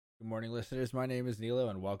Good morning, listeners. My name is Nilo,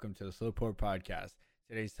 and welcome to the Slowport Podcast.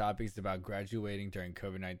 Today's topic is about graduating during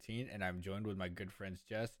COVID-19, and I'm joined with my good friends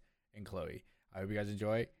Jess and Chloe. I hope you guys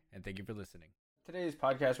enjoy, and thank you for listening. Today's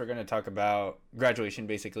podcast, we're going to talk about graduation,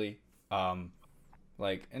 basically. And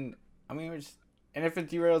I mean, and if it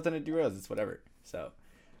derails, then it derails. It's whatever. So,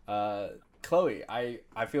 Chloe,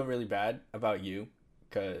 I feel really bad about you,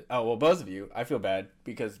 both of you. I feel bad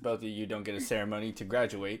because both of you don't get a ceremony to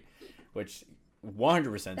graduate, which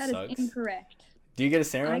 100% That sucks. is incorrect. Do you get a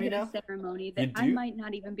ceremony now? I get a ceremony that I might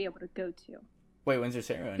not even be able to go to. Wait, when's your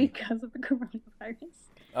ceremony? Because of the coronavirus.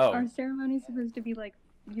 Oh. Our ceremony is supposed to be like,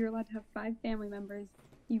 you're allowed to have 5 family members.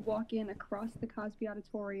 You walk in across the Cosby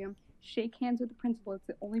Auditorium, shake hands with the principal. It's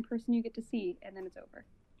the only person you get to see, and then it's over.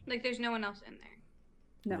 Like, there's no one else in there.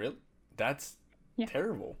 No. Really? That's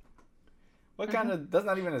terrible. What Uh-huh. kind of... That's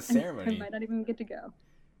not even a ceremony. I might not even get to go.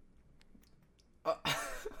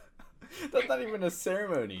 That's not even a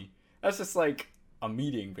ceremony. That's just like a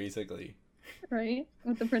meeting, basically. Right?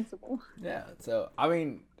 With the principal. Yeah, so, I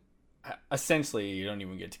mean, essentially, you don't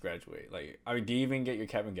even get to graduate. Like, I mean, do you even get your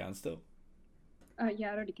cap and gown still?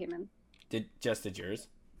 Yeah, it already came in. Did yours?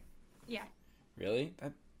 Yeah. Really?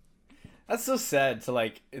 That's so sad to,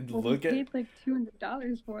 like, look at... We paid, like,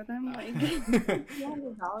 $200 for them. Like,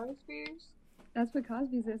 $200 for yours? That's what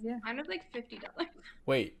Cosby's is, yeah. Mine was like $50.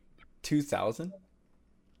 Wait, 2,000?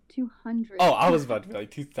 200. Oh, I was about to be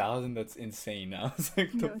like 2,000. That's insane. I was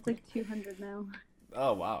like, no, it's like 200 now.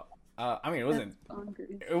 Oh wow. I mean,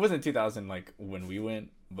 it wasn't 2,000 like when we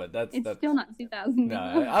went, but that's still not 2,000.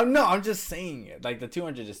 No, I'm just saying it. Like the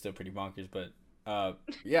 200 is still pretty bonkers, but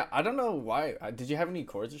yeah, I don't know why. Did you have any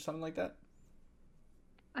cords or something like that?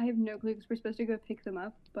 I have no clue because we're supposed to go pick them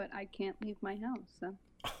up, but I can't leave my house. So.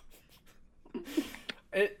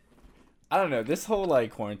 I don't know. This whole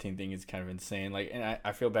like quarantine thing is kind of insane. Like, and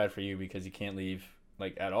I feel bad for you because you can't leave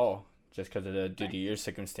like at all just because of due to your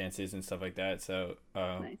circumstances and stuff like that. So,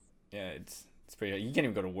 nice. Yeah, it's pretty. You can't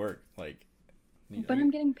even go to work. Like, but I'm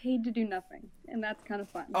getting paid to do nothing, and that's kind of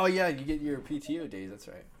fun. Oh yeah, you get your PTO days. That's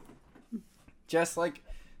right. Just like,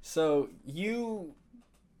 so you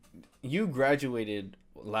graduated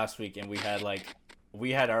last week, and we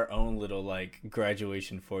had our own little like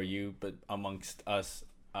graduation for you, but amongst us.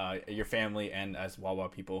 Your family and as Wawa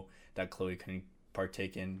people that Chloe couldn't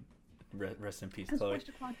partake in. Rest in peace, Chloe. I was supposed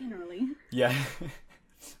to clock in early. Yeah,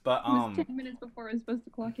 but it was 10 minutes before I was supposed to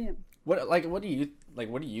clock in. What do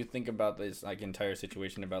you think about this like entire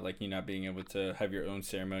situation about like you not being able to have your own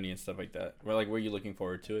ceremony and stuff like that? Were you looking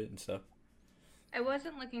forward to it and stuff? I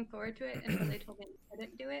wasn't looking forward to it until they told me I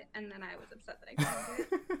couldn't do it, and then I was upset that I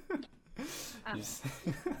couldn't do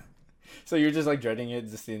it. So you're just like dreading it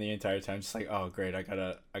just the entire time, just like, oh great, I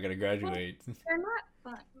gotta graduate. Well, they're not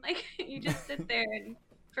fun. Like you just sit there and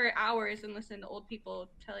for hours and listen to old people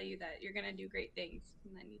tell you that you're gonna do great things,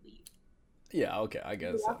 and then you leave. Yeah, okay, I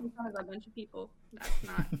guess. You walk in front of a bunch of people. That's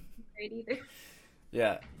not great either.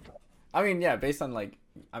 Yeah, I mean, yeah, based on like,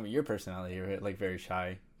 I mean, your personality, you're like very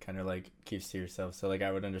shy, kind of like keeps to yourself. So like,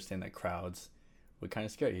 I would understand that crowds would kind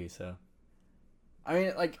of scare you. So, I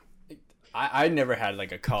mean, like. I never had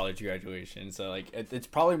like a college graduation, so like it's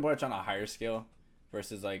probably much on a higher scale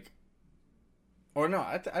versus like, or no,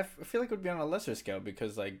 I feel like it would be on a lesser scale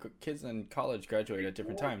because like kids in college graduate at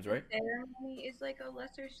different times, right? The ceremony is like a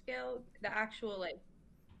lesser scale. The actual like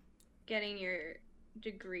getting your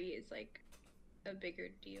degree is like a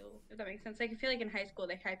bigger deal. If that makes sense. Like I feel like in high school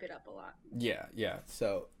they hype it up a lot. Yeah.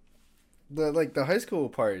 So the high school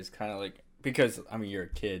part is kind of like because I mean you're a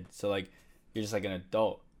kid, so like you're just like an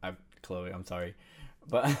adult. Chloe, I'm sorry,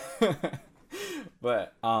 but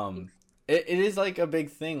it is like a big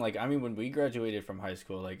thing. Like I mean when we graduated from high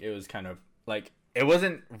school, like it was kind of like it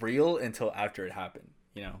wasn't real until after it happened,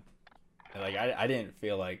 you know. Like I didn't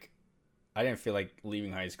feel like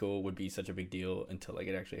leaving high school would be such a big deal until like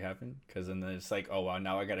it actually happened, because then it's like, oh wow,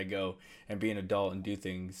 now I gotta go and be an adult and do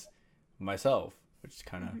things myself, which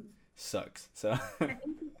kind of sucks. So I think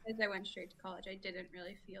because I went straight to college, I didn't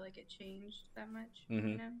really feel like it changed that much. Mm-hmm.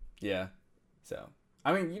 You know? Yeah. So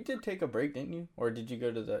I mean, you did take a break, didn't you? Or did you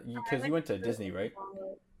go to because you went to Disney, right?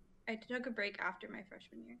 I took a break after my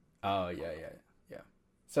freshman year. Oh yeah.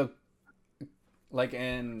 So like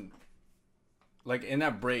in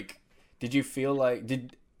that break, did you feel like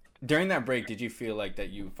during that break did you feel like that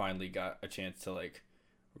you finally got a chance to like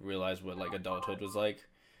realize what like adulthood was like?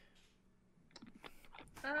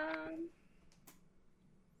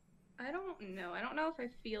 I don't know. I don't know if I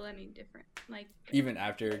feel any different. Like even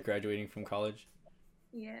after graduating from college?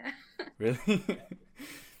 Yeah. Really?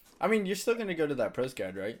 I mean, you're still gonna go to that post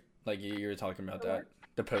grad, right? Like you were talking about that,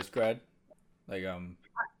 the post grad. Like I'm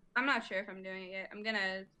not sure if I'm doing it yet. I'm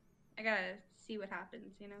gonna I gotta see what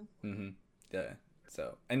happens, you know? Mm-hmm. Yeah.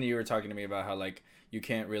 So, and you were talking to me about how like you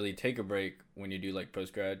can't really take a break when you do like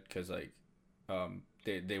post grad because like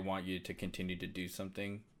they want you to continue to do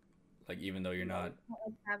something like even though you're Yeah, not. you don't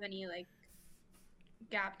like, have any like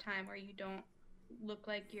gap time where you don't look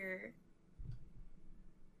like you're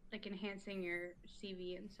like enhancing your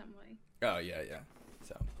CV in some way. Oh yeah, yeah.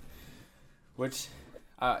 So, which,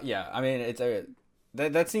 yeah. I mean, it's a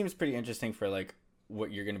that seems pretty interesting for like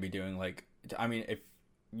what you're gonna be doing. Like, I mean, if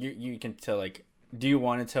you can tell like, do you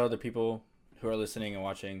want to tell the people who are listening and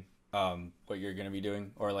watching what you're gonna be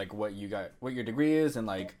doing or like what you got, what your degree is, and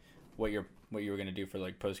like what you were gonna do for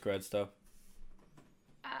like post grad stuff?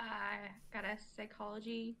 I got a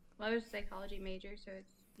psychology. Well, I was a psychology major, so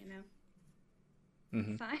it's, you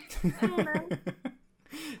know, science. I don't know.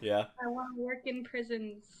 Yeah. I want to work in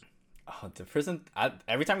prisons. Oh, the prison!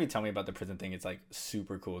 Every time you tell me about the prison thing, it's like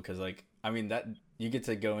super cool because, like, I mean that you get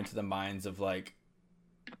to go into the minds of like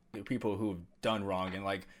the people who've done wrong and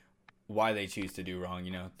like why they choose to do wrong.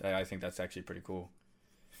 You know, I think that's actually pretty cool.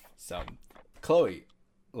 So, Chloe,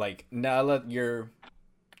 like now that you're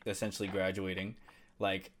essentially graduating,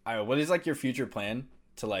 like, what is like your future plan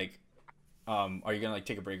to like, are you gonna like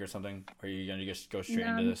take a break or something? Or are you gonna just go straight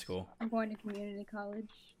No, into the school? I'm going to community college.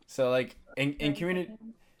 So like in Very community.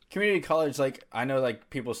 excited. Community college, like I know like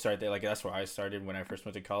people start there, like that's where I started when I first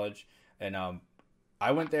went to college. And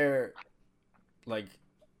I went there like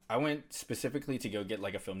I went specifically to go get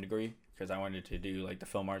like a film degree because I wanted to do like the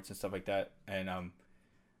film arts and stuff like that. And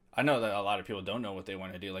I know that a lot of people don't know what they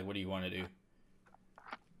want to do. Like, what do you want to do?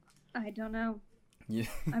 I don't know. Yeah.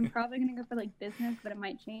 I'm probably gonna go for like business, but it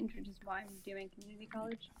might change, which is why I'm doing community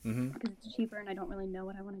college Mm-hmm. because it's cheaper and I don't really know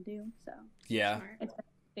what I want to do. So Yeah. Smart. it's better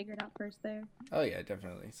to figure it out first there. Oh yeah,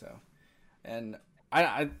 definitely. So, and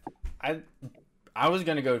I I was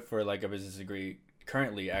gonna go for like a business degree.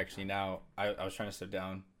 Currently, actually, now I was trying to step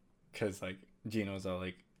down because like Gina was all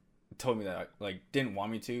like told me that like didn't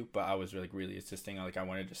want me to, but I was really insisting. Like I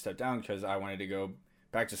wanted to step down because I wanted to go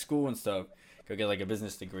back to school and stuff, go get like a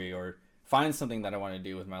business degree or find something that I want to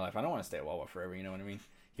do with my life. I don't want to stay at Wawa forever. You know what I mean?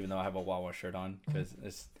 Even though I have a Wawa shirt on because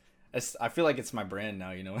it's I feel like it's my brand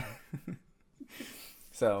now. You know.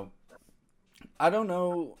 So I don't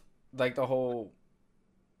know like the whole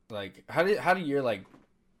like how do your like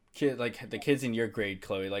the kids in your grade,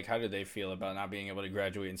 Chloe, like how do they feel about not being able to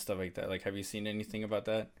graduate and stuff like that? Like have you seen anything about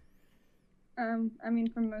that? I mean,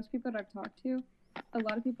 from most people that I've talked to, a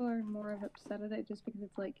lot of people are more of upset at it just because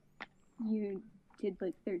it's like you did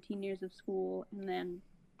like 13 years of school and then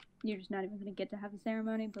you're just not even gonna get to have a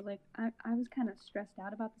ceremony. But like I was kind of stressed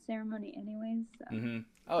out about the ceremony anyways. So. Mm-hmm.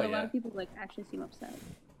 Oh But a yeah. lot of people like actually seem upset.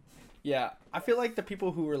 Yeah, I feel like the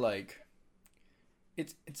people who were like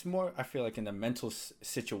it's more I feel like in the mental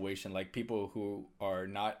situation like people who are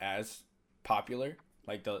not as popular,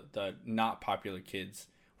 like the not popular kids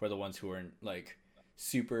were the ones who were like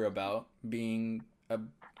super about being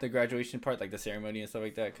the graduation part, like the ceremony and stuff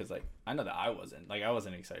like that, cuz like I know that I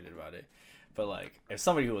wasn't excited about it. But like if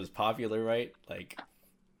somebody who was popular, right? Like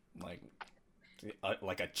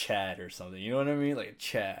like a Chad or something, you know what I mean? Like a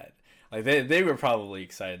Chad. Like they were probably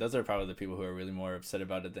excited. Those are probably the people who are really more upset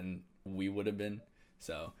about it than we would have been.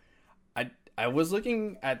 So, I was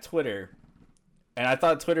looking at Twitter, and I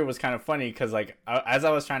thought Twitter was kind of funny because like as I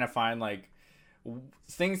was trying to find like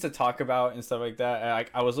things to talk about and stuff like that,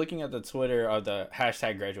 I was looking at the Twitter of the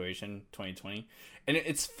hashtag graduation 2020, and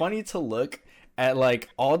it's funny to look at like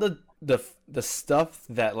all the stuff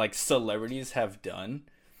that like celebrities have done.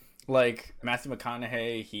 Like Matthew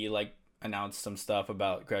McConaughey, he like announced some stuff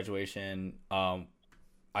about graduation.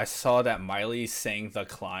 I saw that Miley sang "The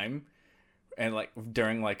Climb," and like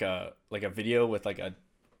during like a video with like a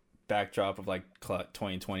backdrop of like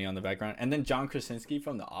 2020 on the background, and then John Krasinski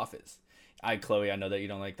from The Office. Chloe, I know that you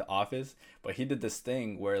don't like The Office, but he did this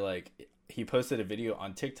thing where like he posted a video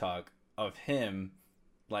on TikTok of him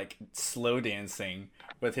like slow dancing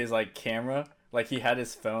with his like camera. Like he had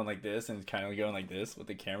his phone like this and kind of going like this with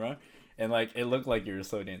the camera, and like it looked like you were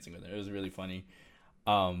slow dancing with it. It was really funny.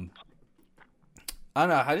 I don't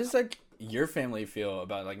know. How does like your family feel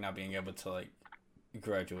about like not being able to like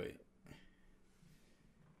graduate,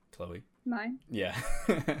 Chloe? Mine? Yeah.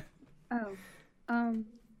 Oh,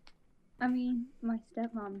 I mean, my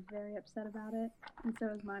stepmom's very upset about it, and so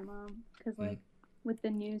is my mom. Because like with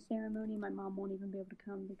the new ceremony, my mom won't even be able to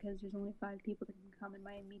come because there's only 5 people that can come in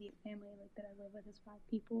my immediate family. Like that I live with is 5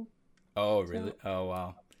 people. Oh really? Oh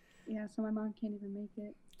wow. Yeah, so my mom can't even make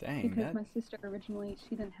it. Dang. Because my sister originally,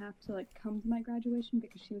 she didn't have to like come to my graduation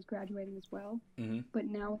because she was graduating as well. Mm-hmm. But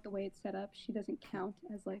now with the way it's set up, she doesn't count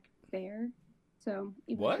as like fair. So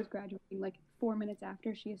even What? though she's graduating like 4 minutes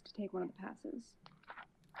after, she has to take one of the passes.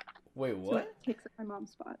 Wait, So what? it takes up my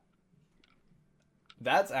mom's spot.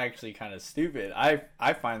 That's actually kind of stupid.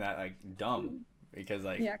 I find that like dumb because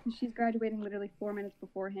like Yeah, because she's graduating literally 4 minutes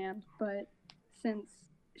beforehand. But since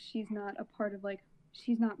she's not a part of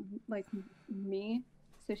she's not like me,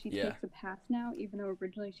 so she Yeah. takes a pass now, even though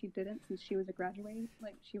originally she didn't, since she was a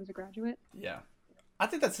graduate. Yeah. I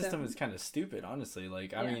think that system So- is kind of stupid, honestly.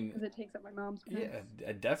 Like, I mean, because it takes up my mom's pass.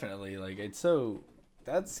 yeah, definitely. Like, it's so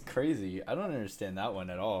that's crazy. I don't understand that one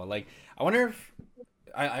at all. Like, I wonder if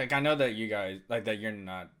I know that you guys like that you're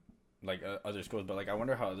not like other schools, but like I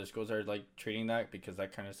wonder how other schools are like treating that because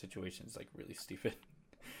that kind of situation is like really stupid.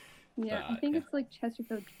 Yeah, I think yeah. it's like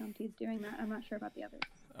Chesterfield County's doing that. I'm not sure about the others.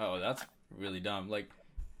 Oh, that's really dumb. Like,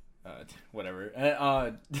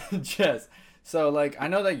 whatever. Jess. So like I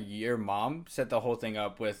know that your mom set the whole thing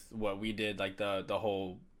up with what we did, like the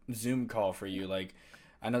whole Zoom call for you. Like,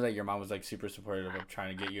 I know that your mom was like super supportive of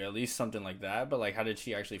trying to get you at least something like that. But like, how did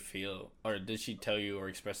she actually feel, or did she tell you or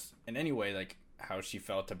express in any way like how she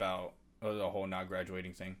felt about the whole not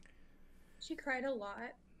graduating thing? She cried a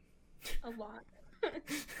lot. A lot.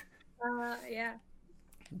 Yeah.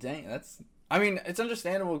 Dang, that's. I mean, it's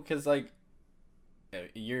understandable because like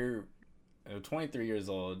you're 23 years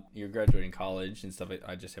old, you're graduating college and stuff.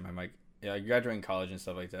 I just hit my mic. Yeah, you're graduating college and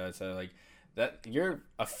stuff like that. So like that, you're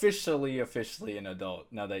officially an adult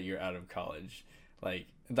now that you're out of college. Like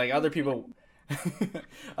other people,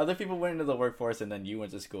 other people went into the workforce and then you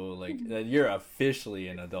went to school. Like you're officially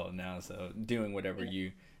an adult now. So doing whatever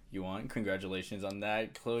you want. Congratulations on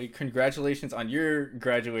that, Chloe. Congratulations on your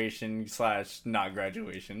graduation / not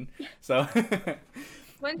graduation. So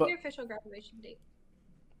When's But- your official graduation date?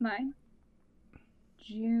 Mine?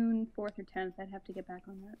 June 4th or 10th. I'd have to get back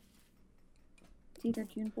on that. It's either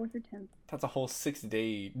June 4th or 10th. that's a whole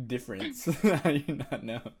 6-day difference. How do you not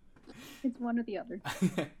know? It's one or the other.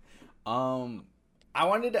 I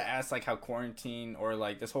wanted to ask like how quarantine or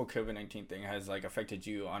like this whole COVID-19 thing has like affected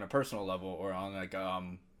you on a personal level or on like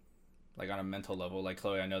on a mental level. Like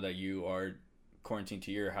Chloe, I know that you are quarantined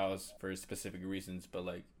to your house for specific reasons, but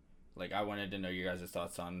like I wanted to know your guys'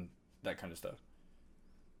 thoughts on that kind of stuff.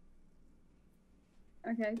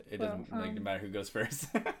 Okay. It well, doesn't like no matter who goes first.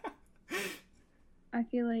 I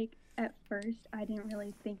feel like at first I didn't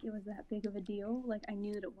really think it was that big of a deal. Like I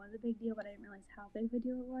knew that it was a big deal, but I didn't realize how big of a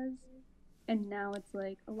deal it was. And now it's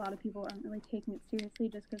like a lot of people aren't really taking it seriously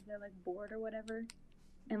just because they're like bored or whatever.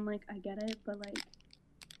 And like I get it, but like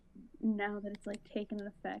now that it's like taken an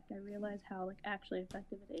effect, I realize how like actually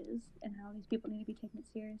effective it is and how these people need to be taking it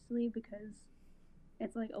seriously because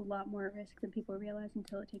it's like a lot more at risk than people realize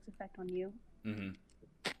until it takes effect on you. Mm-hmm.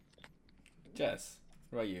 Jess,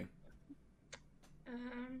 what about you?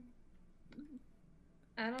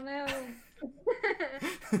 I don't know.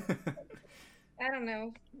 I don't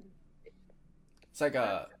know. It's like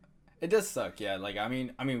it does suck, yeah. Like I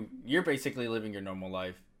mean, you're basically living your normal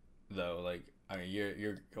life, though. Like I mean,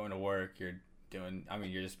 you're going to work, you're doing. I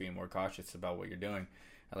mean, you're just being more cautious about what you're doing.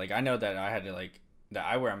 Like I know that I had to that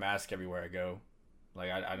I wear a mask everywhere I go.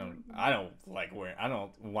 Like I don't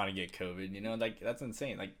want to get COVID. You know, like that's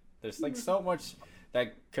insane. Like there's like so much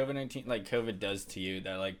that COVID does to you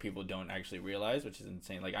that like people don't actually realize, which is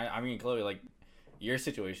insane. Like I mean, Chloe, like your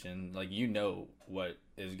situation, like you know what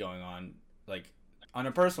is going on, like on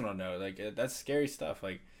a personal note, like that's scary stuff.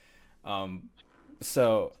 Like,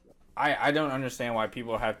 so I don't understand why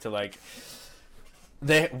people have to like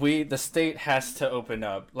the state has to open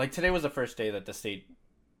up. Like today was the first day that the state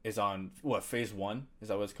is on phase 1? Is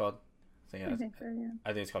that what it's called? I think so, yeah.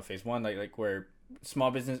 I think it's called phase 1. Like where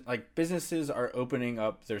businesses are opening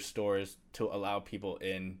up their stores to allow people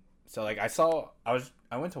in. So like I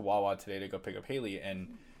went to Wawa today to go pick up Haley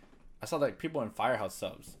and I saw like people in Firehouse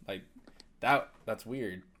Subs. Like that's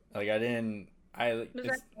weird. Like Was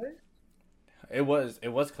that closed?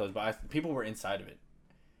 it was closed, but people were inside of it.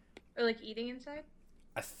 Or like eating inside?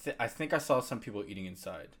 I think I saw some people eating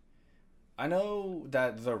inside. I know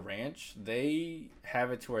that the ranch, they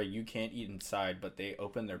have it to where you can't eat inside, but they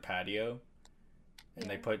open their patio and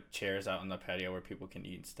they put chairs out on the patio where people can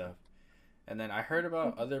eat and stuff. And then I heard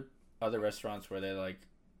about other restaurants where they like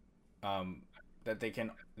that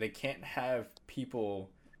they can't have people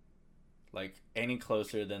like any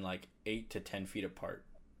closer than like 8 to 10 feet apart.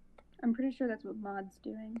 I'm pretty sure that's what Mod's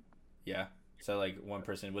doing. Yeah. So like one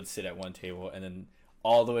person would sit at one table and then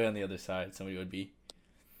all the way on the other side somebody would be.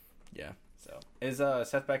 Yeah. So is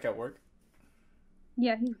Seth back at work?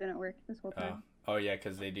 Yeah, he's been at work this whole time. Oh yeah,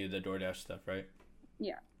 because they do the DoorDash stuff, right?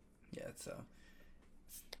 Yeah. Yeah. So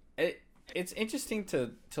it's interesting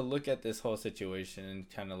to look at this whole situation and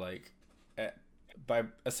kind of like by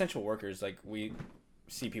essential workers, like we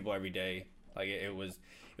see people every day. Like it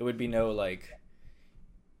would be no like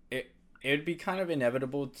it'd be kind of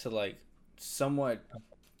inevitable to like somewhat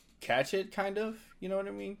catch it, kind of, you know what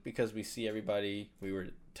I mean? Because we see everybody, we were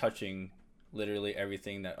touching literally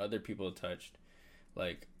everything that other people touched.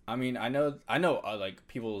 Like, I mean, I know like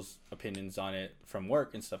people's opinions on it from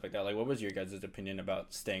work and stuff like that. Like, what was your guys' opinion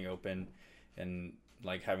about staying open and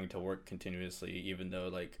like having to work continuously, even though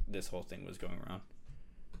like this whole thing was going around?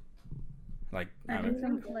 Like, I I don't think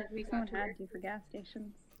know. someone had to for gas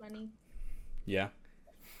stations. Money. Yeah.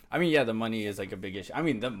 I mean, yeah, the money is like a big issue. I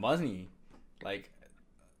mean, the money, like,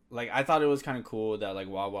 I thought it was kind of cool that like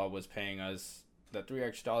Wawa was paying us the $3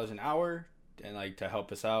 extra an hour and like to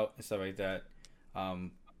help us out and stuff like that.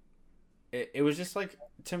 Um, it was just like,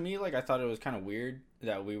 to me, like I thought it was kind of weird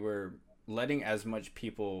that we were letting as much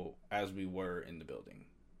people as we were in the building.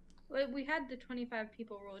 Well, we had the 25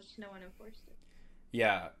 people rule, just no one enforced it.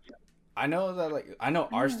 Yeah, I know that like I know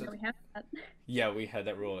I our don't know, we had that. yeah, we had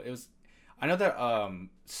that rule. It was, I know that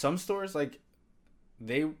some stores like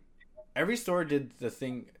they every store did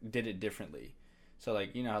it differently. So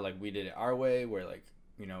like, you know how like we did it our way, where like,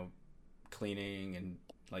 you know, cleaning and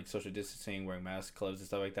like social distancing, wearing masks, gloves and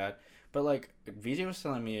stuff like that. But like VJ was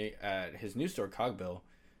telling me at his new store Cogbill,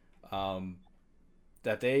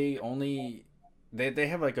 that they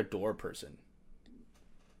have like a door person.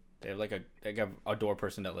 They have like a door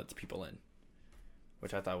person that lets people in,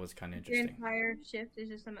 which I thought was kind of Your interesting. entire shift is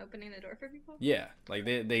just them opening the door for people? Yeah, like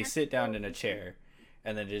they sit down in a chair,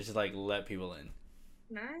 and then just like let people in.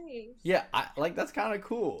 Nice. Yeah, I like that's kind of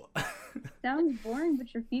cool. Sounds boring,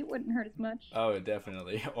 but your feet wouldn't hurt as much. Oh,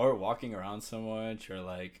 definitely. Or walking around so much, or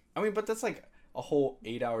like, I mean, but that's like a whole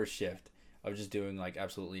 8-hour shift of just doing like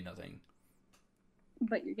absolutely nothing.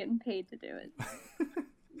 But you're getting paid to do it.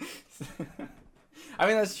 I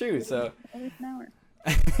mean, that's true. So, $8 an hour.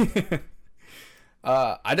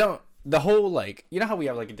 I don't. The whole like, you know how we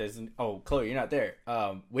have like a designated. Oh, Chloe, you're not there.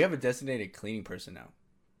 We have a designated cleaning person now.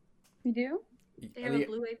 We do? They have a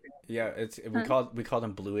blue apron. Yeah, we call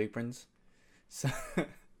them blue aprons. So.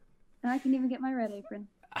 I can even get my red apron.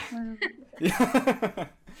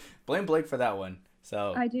 Blame Blake for that one.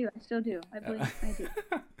 So I do. I still do. I do.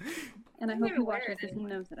 And I hope he watches this and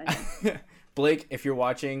knows that I do. Blake, if you're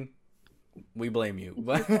watching, we blame you.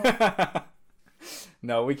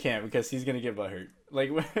 No, we can't, because he's gonna get butthurt. Like,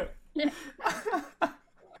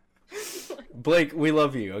 Blake, we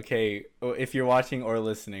love you. Okay, if you're watching or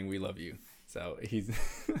listening, we love you. So he's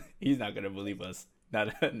not gonna believe us.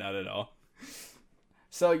 Not at all.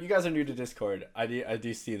 So you guys are new to Discord. I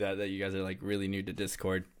do see that you guys are like really new to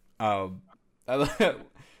Discord. I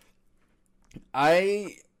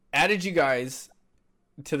added you guys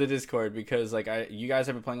to the Discord because like you guys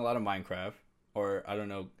have been playing a lot of Minecraft, or I don't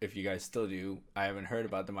know if you guys still do. I haven't heard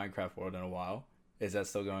about the Minecraft world in a while. Is that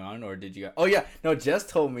still going on, or did you guys? Oh yeah, no. Jess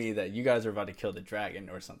told me that you guys are about to kill the dragon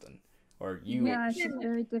or something, or you. Yeah, it's just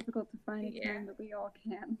very difficult to find a time that we all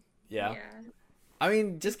can. Yeah. I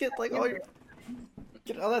mean, just get like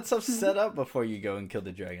get all that stuff set up before you go and kill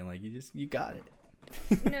the dragon. Like you got it.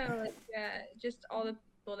 No, like just all the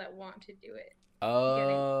people that want to do it.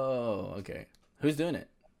 Oh, okay. Who's doing it?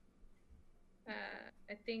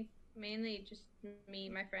 I think mainly just me,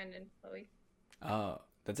 my friend, and Chloe. Oh,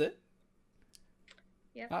 that's it?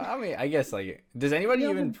 Yeah. I mean, I guess like, does anybody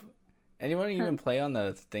even play on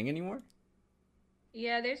the thing anymore?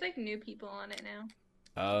 Yeah, there's like new people on it now.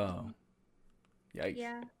 Oh. Yikes.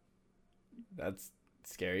 Yeah. That's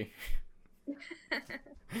scary.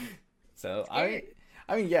 So I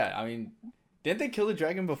mean, yeah. I mean, didn't they kill the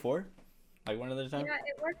dragon before? Like one other time? Yeah,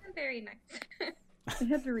 it wasn't very nice. We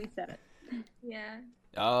had to reset it. Yeah.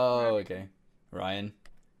 Oh, okay. Ryan.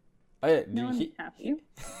 Oh yeah. No one's happy.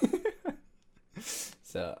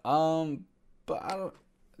 So, but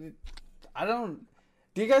I don't.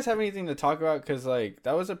 Do you guys have anything to talk about? Cause like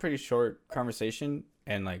that was a pretty short conversation,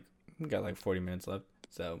 and like we got like 40 minutes left.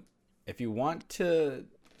 So, if you want to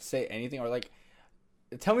say anything or like,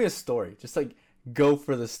 tell me a story. Just like go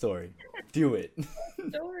for the story. Do it.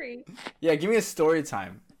 Story. Yeah, give me a story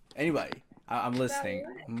time. Anybody, I'm listening.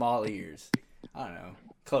 I'm all ears. I don't know.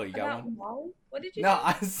 Chloe, you got About one? Molly? What did you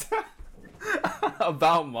No, say?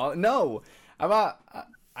 about Molly. No, about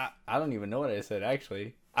I don't even know what I said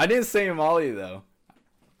actually. I didn't say Molly though.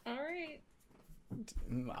 All right.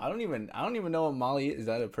 I don't even know what Molly is. Is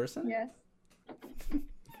that a person? Yes.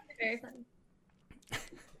 Very fun.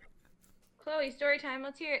 Chloe, story time.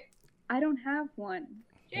 Let's hear it. I don't have one.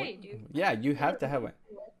 Yeah, you do. Yeah, you have to have one.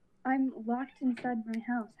 I'm locked inside my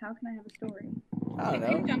house. How can I have a story? I I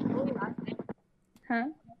don't creeped know. on Chloe last night. Huh?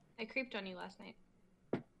 I creeped on you last night.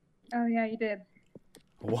 Oh yeah, you did.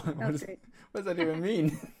 What? That was great. What does that even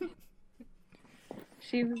mean?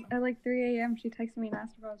 She was at like 3 a.m. She texted me and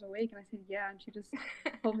asked if I was awake, and I said yeah, and she just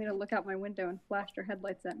told me to look out my window and flashed her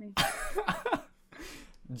headlights at me.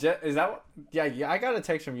 Is that what? Yeah, I got a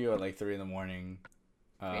text from you at like 3 in the morning.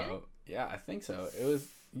 Really? Yeah, I think so. It was.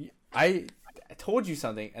 I told you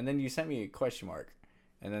something, and then you sent me a question mark,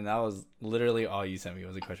 and then that was literally all you sent me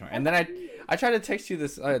was a question mark. And then I tried to text you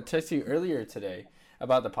text you earlier today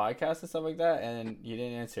about the podcast and stuff like that, and you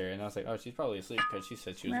didn't answer. And I was like, oh, she's probably asleep because she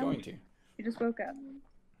said she was going to. She just woke up.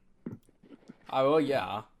 Oh, well,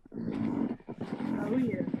 yeah. Oh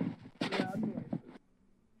yeah.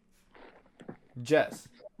 Jess.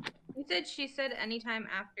 She said anytime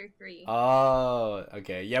after 3. Oh,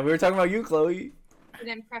 okay. Yeah, we were talking about you, Chloe. I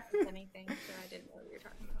didn't preface anything, so I didn't know what you were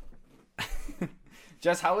talking about.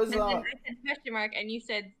 Jess, how is And then I said question mark, and you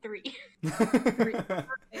said 3. 3.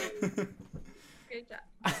 Good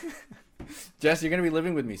job. Jess, you're gonna be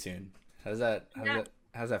living with me soon. How's that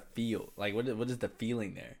feel? Like, what is the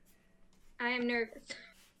feeling there? I am nervous.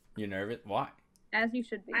 You're nervous? Why? As you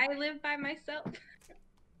should be. I live by myself.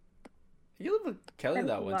 You lived with Kelly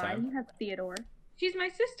that one time. You have Theodore. She's my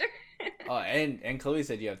sister. Oh, and Chloe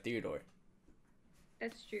said you have Theodore.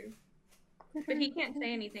 That's true. But he can't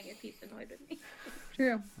say anything if he's annoyed with me.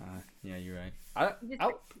 True. Yeah, you're right.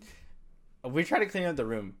 We tried to clean up the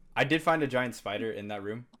room. I did find a giant spider in that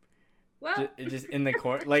room. Well, Just in the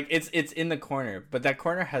corner. Like, it's in the corner, but that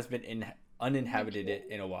corner has been uninhabited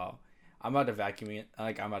in a while. I'm about to vacuum it.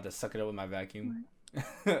 Like, I'm about to suck it up with my vacuum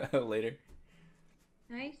later.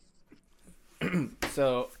 Nice.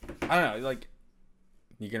 So, I don't know. Like,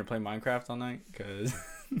 you gonna play Minecraft all night? Cause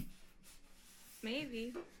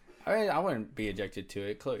Maybe. I wouldn't be ejected to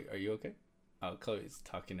it. Chloe, are you okay? Oh, Chloe's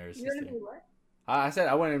talking to her sister. You're gonna do what? I said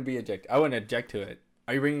I wouldn't be ejected. I wouldn't eject to it.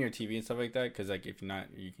 Are you bringing your TV and stuff like that? Because like if not,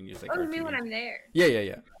 you can use like. Oh, our you mean TV. when I'm there?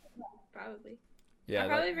 Yeah. Probably. Yeah. I'll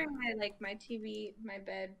probably bring my TV, my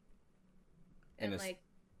bed, and like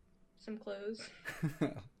some clothes.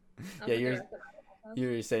 Yeah, you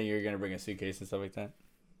were saying you were gonna bring a suitcase and stuff like that.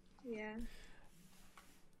 Yeah.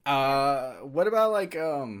 What about like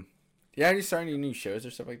yeah, are you starting any new shows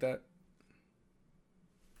or stuff like that?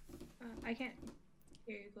 I can't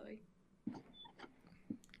hear you, Chloe.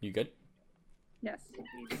 You good? Yes.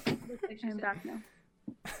 Like I'm back now.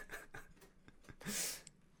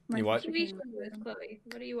 You watch? TV shows, Chloe.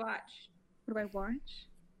 What do you watch? What do I watch?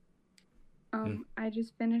 I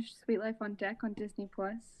just finished Sweet Life on Deck on Disney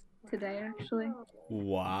Plus today, actually.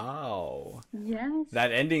 Wow. Yes.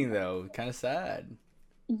 That ending though, kind of sad.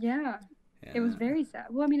 Yeah. It was very sad.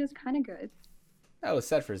 Well, I mean, it was kind of good. That was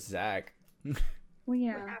sad for Zach. Well,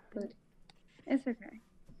 yeah, but it's okay.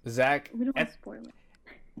 Zach, We don't want to spoil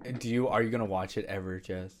it. Are you gonna watch it ever,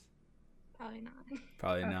 Jess? Probably not.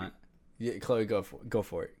 Probably Okay. not. Yeah, Chloe, go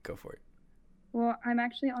for it. Well, I'm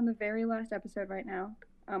actually on the very last episode right now.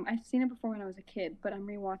 I've seen it before when I was a kid, but I'm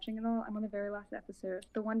rewatching it all. I'm on the very last episode.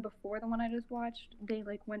 The one before the one I just watched, they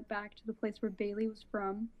like went back to the place where Bailey was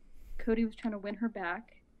from. Cody was trying to win her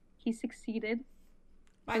back. He succeeded.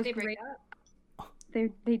 Why'd they break up?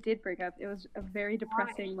 They did break up. It was a very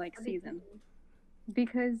depressing season.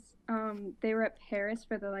 Because they were at Paris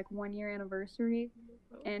for their 1 year anniversary,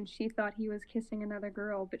 and she thought he was kissing another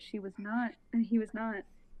girl, but she was not, and he was not.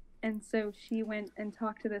 And so she went and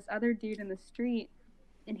talked to this other dude in the street,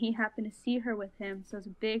 and he happened to see her with him, so it was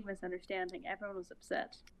a big misunderstanding. Everyone was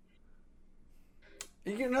upset.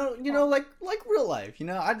 You know, like real life.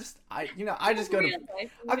 I just go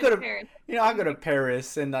to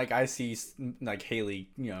Paris and I see Haley,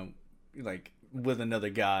 with another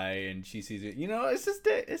guy, and she sees it. It's just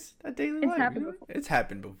it's a daily life. It's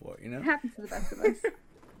happened before. It happens to the best of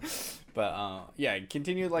us. But yeah,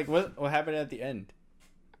 continue. What happened at the end?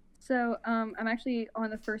 So I'm actually on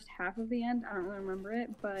the first half of the end. I don't really remember it,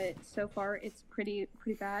 but so far it's pretty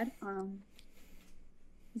bad.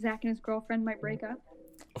 Zach and his girlfriend might break up.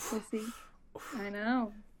 We'll see. I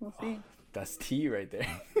know. We'll see. That's tea right there.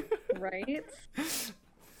 Right?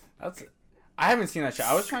 I haven't seen that show.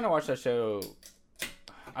 I was trying to watch that show.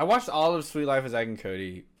 I watched all of Sweet Life of Zach and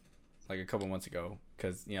Cody a couple months ago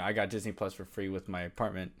because I got Disney Plus for free with my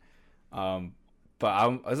apartment. But I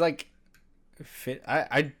was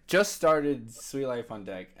I just started Sweet Life on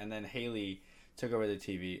Deck, and then Haley took over the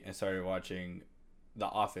TV and started watching The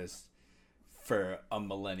Office for a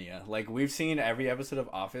millennia. We've seen every episode of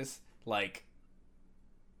Office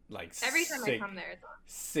every time I come there, it's on.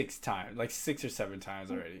 6 times, 6 or 7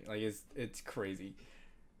 times already. It's crazy.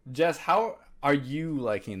 Jess, how are you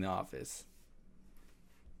liking The Office?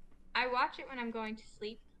 I watch it when I'm going to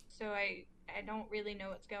sleep, so I don't really know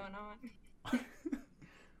what's going on.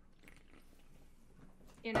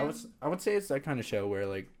 You know? I would say it's that kind of show where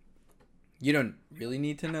like you don't really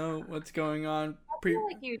need to know what's going on. I feel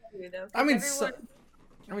like you do though. I mean,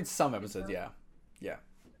 everyone... some episodes, yeah.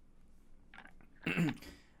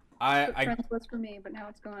 Friends was for me, but now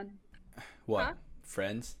it's gone. What? Huh?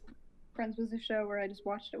 Friends? Friends was a show where I just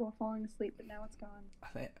watched it while falling asleep, but now it's gone.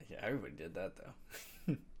 Yeah, everybody did that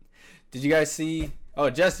though. Did you guys see? Oh,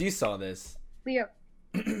 Jess, you saw this. Leo.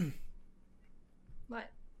 What?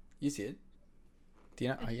 You see it? Do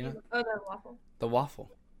you know? You know? Oh, the waffle. The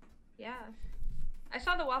waffle. Yeah. I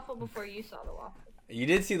saw the waffle before you saw the waffle. You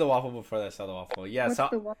did see the waffle before I saw the waffle. Yeah, What's so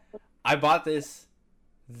the waffle? I bought this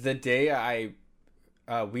the day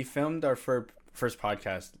we filmed our first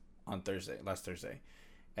podcast on last Thursday.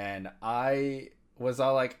 And I was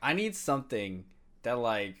all like, I need something that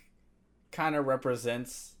like kind of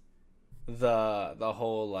represents the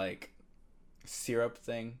whole like syrup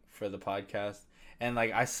thing for the podcast. And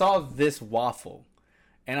like I saw this waffle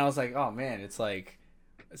and I was like, oh man, it's like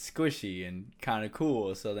squishy and kind of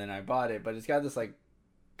cool. So then I bought it, but it's got this like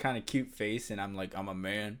kind of cute face and I'm like, I'm a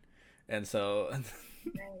man. And so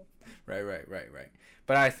right.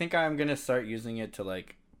 But I think I'm going to start using it to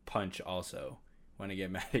like punch also when I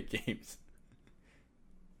get mad at games.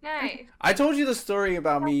 Nice. I told you the story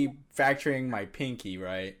about me fracturing my pinky,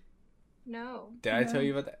 right? No. Did I tell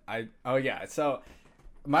you about that? Oh yeah. So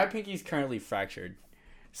my pinky's currently fractured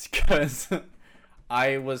because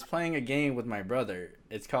I was playing a game with my brother.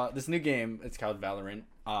 It's called this new game. It's called Valorant.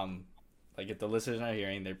 Like if the listeners are not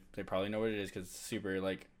hearing, they probably know what it is because it's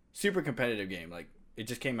super competitive game. Like it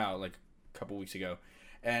just came out like a couple weeks ago,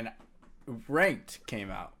 and Ranked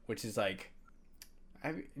came out, which is like,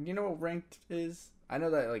 you know what Ranked is? I know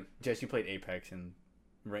that like Jess, you played Apex and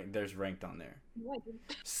there's Ranked on there. What?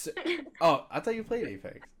 So, oh, I thought you played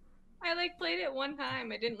Apex. I like played it one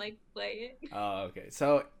time. I didn't like play it. Oh, okay.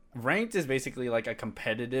 So Ranked is basically like a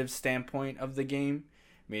competitive standpoint of the game,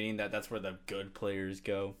 meaning that that's where the good players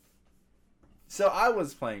go. So I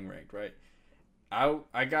was playing Ranked, right?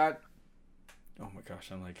 I got, oh my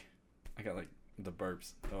gosh, I got like the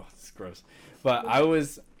burps. Oh, it's gross. But I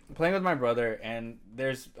was playing with my brother, and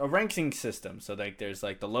there's a ranking system. So like there's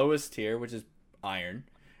like the lowest tier, which is Iron,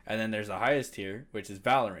 and then there's the highest tier, which is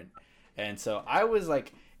Valorant. And so I was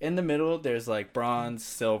like in the middle. There's like bronze,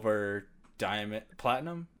 silver, diamond,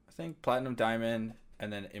 platinum. I think platinum, diamond,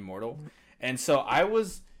 and then immortal. And so I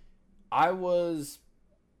was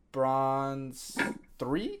bronze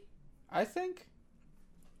 3, I think.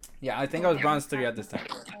 Yeah, I think I was bronze 3 at this time.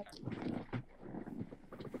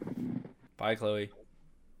 Bye, Chloe.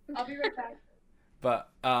 I'll be right back. But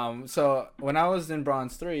so when I was in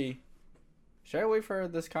bronze 3, should I wait for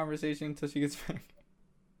this conversation until she gets back?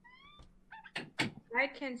 I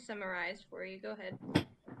can summarize for you. Go ahead.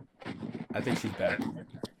 I think she's back.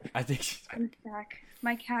 I'm back.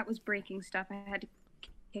 My cat was breaking stuff. I had to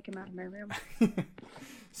kick him out of my room.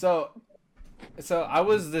 So I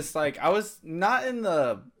was this like I was not in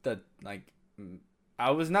the like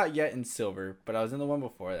I was not yet in silver, but I was in the one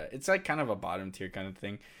before that. It's like kind of a bottom tier kind of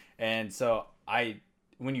thing. And so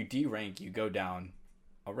when you D-rank, you go down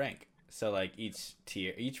a rank. So like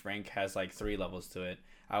each rank has like 3 levels to it.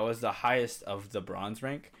 I was the highest of the bronze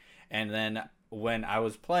rank, and then when I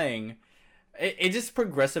was playing, it just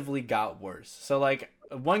progressively got worse. So like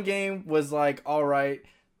one game was like all right.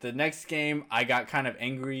 The next game, I got kind of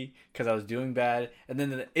angry because I was doing bad, and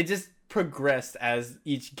then it just progressed as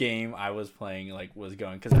each game I was playing like was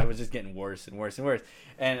going because I was just getting worse and worse and worse.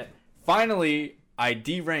 And finally, I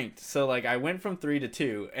D-ranked, so like I went from 3 to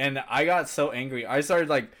 2, and I got so angry. I started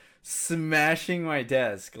like smashing my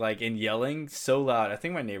desk like and yelling so loud. I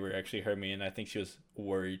think my neighbor actually heard me, and I think she was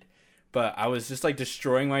worried. But I was just like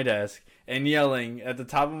destroying my desk and yelling at the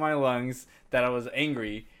top of my lungs that I was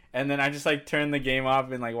angry. And then I just like turned the game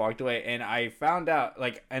off and like walked away. And I found out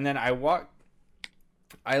like, and then I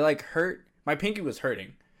like hurt my pinky was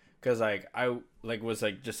hurting because like I like was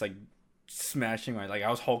like just like smashing I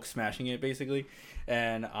was Hulk smashing it basically.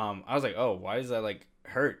 And I was like, oh, why does that like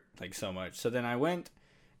hurt like so much? So then I went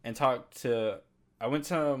to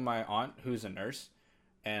my aunt who's a nurse,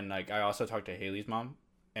 and like I also talked to Haley's mom,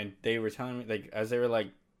 and they were telling me like as they were like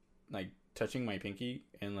touching my pinky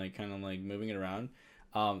and like kind of like moving it around.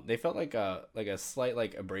 They felt like a slight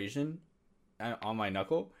like abrasion on my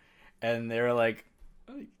knuckle, and they were like,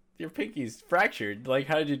 your pinky's fractured. Like,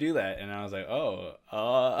 how did you do that? And I was like,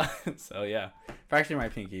 so yeah, fractured my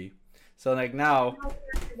pinky. So like now,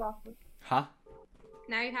 huh?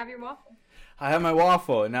 Now you have your waffle. I have my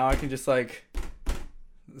waffle, and now I can just like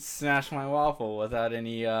smash my waffle without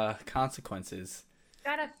any consequences.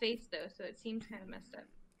 Got a face though, so it seems kind of messed up.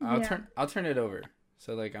 I'll turn it over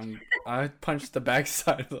So like I punched the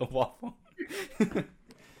backside of the waffle.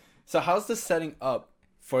 So how's the setting up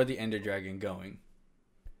for the Ender Dragon going?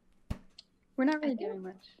 We're not really doing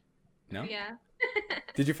much. No? Yeah.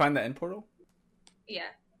 Did you find the end portal? Yeah.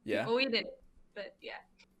 Yeah. Well, we didn't, but yeah.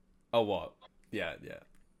 Oh well. Yeah.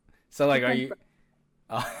 So like are you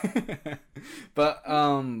but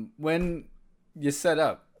when you set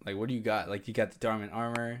up, like what do you got? Like you got the diamond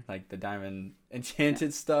armor, like the diamond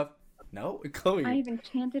enchanted stuff? No? Chloe. I have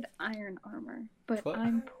enchanted iron armor, but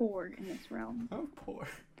I'm poor in this realm. I'm poor.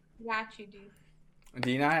 Got you, dude.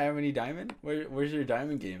 Do you not have any diamond? Where's your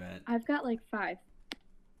diamond game at? I've got like 5.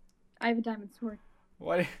 I have a diamond sword.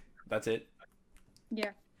 What? That's it? Yeah.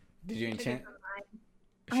 Did you enchant?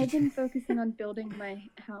 I've been focusing on building my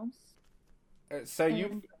house. So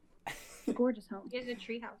you... It's a gorgeous home. He has a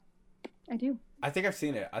tree house. I do. I think I've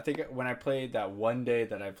seen it. I think when I played that one day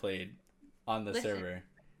that I played on the server.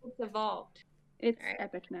 It's evolved. It's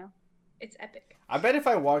epic now. It's epic. I bet if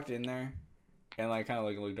I walked in there and like kind of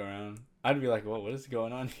like looked around, I'd be like, "What is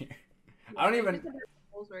going on here?" I don't even.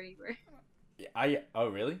 Holes where you were. Oh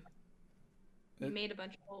really? You made a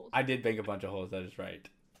bunch of holes. I did make a bunch of holes. That is right.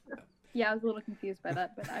 Yeah, I was a little confused by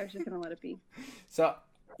that, but I was just gonna let it be. So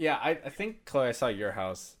yeah, I think Chloe, I saw your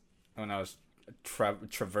house when I was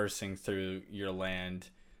traversing through your land.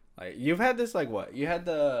 Like you've had this like what? You had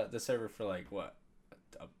the server for like what?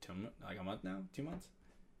 Up to like a month now? 2 months?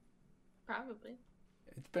 Probably.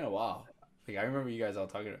 It's been a while. Like I remember you guys all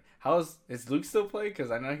talking about. Is Luke still playing?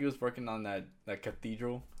 Because I know he was working on that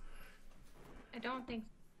cathedral. I don't think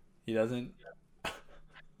so. He doesn't.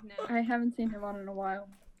 No. I haven't seen him on in a while.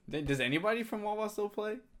 Does anybody from Wawa still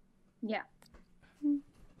play? Yeah.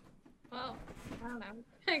 Well, I don't know.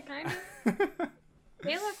 Kind of.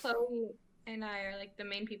 Kayla, Chloe, and I are like the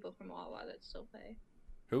main people from Wawa that still play.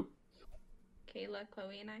 Who? Kayla,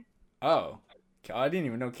 Chloe, and I. Oh, I didn't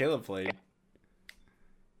even know Caleb played.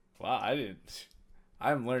 Wow, I didn't.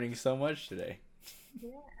 I'm learning so much today.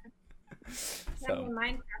 Yeah. So. I'm a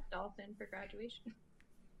Minecraft dolphin for graduation.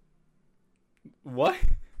 What?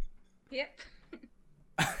 Yep.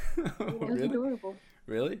 It was adorable.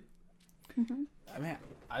 Really? Mm-hmm.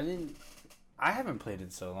 I mean, I haven't played in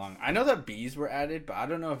so long. I know that bees were added, but I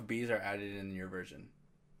don't know if bees are added in your version.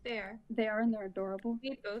 They are. They are, and they're adorable.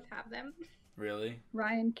 We both have them. Really?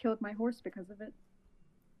 Ryan killed my horse because of it.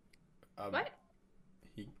 What?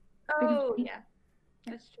 He... Oh, yeah.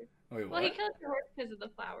 That's true. Wait, what? Well, he killed your horse because of the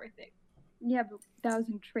flower thing. Yeah, but that was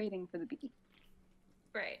in trading for the bee.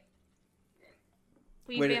 Right.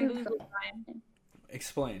 We Wait, bamboozled Ryan.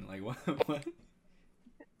 Explain, like what? What?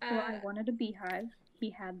 Well, I wanted a beehive. He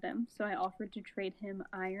had them, so I offered to trade him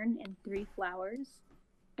iron and 3 flowers,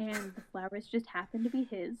 and the flowers just happened to be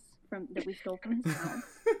his that we stole from his house.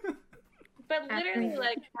 But literally,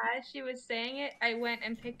 like as she was saying it, I went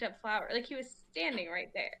and picked up flower. Like he was standing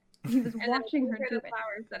right there. He was And watching her then I do took the it.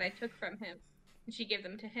 flowers that I took from him, and she gave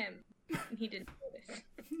them to him, and he didn't notice.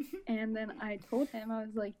 And then I told him, I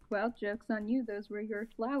was like, well, joke's on you, those were your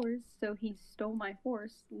flowers. So he stole my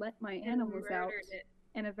horse, let my animals out,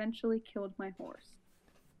 and eventually killed my horse.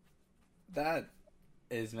 That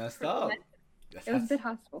is messed up. It was a bit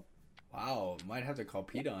hostile. Wow, might have to call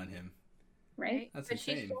PETA on him. Right? That's but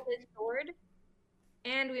insane. She stole his sword,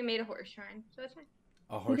 and we made a horse shrine, so it's fine.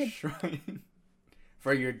 A horse shrine?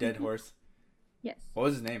 For your dead horse? Yes. What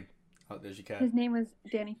was his name? Oh, there's your cat. His name was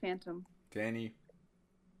Danny Phantom. Danny.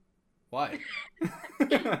 Why?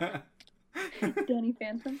 Danny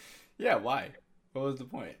Phantom? Yeah, why? What was the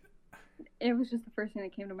point? It was just the first thing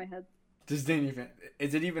that came to my head. Does Danny Phantom...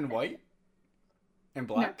 Is it even white? And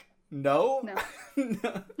black? No? No.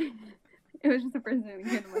 No. It was just the first thing that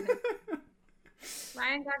came to my head.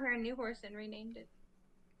 Ryan got her a new horse and renamed it.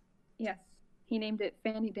 Yes. He named it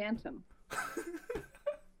Fanny Dantum.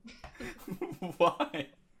 Why?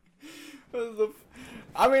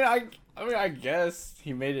 I guess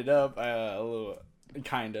he made it up a little,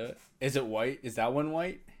 kinda. Is it white? Is that one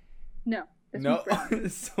white? No. No.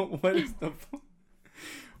 So what is the?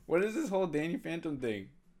 What is this whole Danny Phantom thing?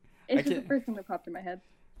 It's just the first thing that popped in my head.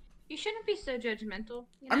 You shouldn't be so judgmental.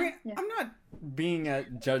 You know? I mean, Yeah. I'm not being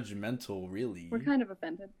judgmental, really. We're kind of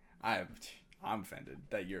offended. I'm offended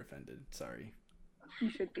that you're offended. Sorry. You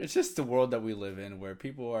should be. It's just the world that we live in where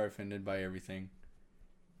people are offended by everything.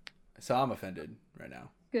 So I'm offended right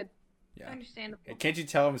now. Good. Yeah. Understandable. Can't you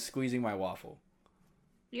tell I'm squeezing my waffle?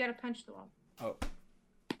 You gotta punch the wall. Oh.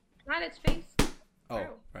 Not its face. Oh,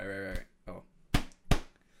 True. right. Oh.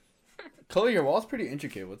 Chloe, your wall's pretty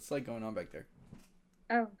intricate. What's like going on back there?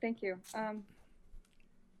 Oh, thank you.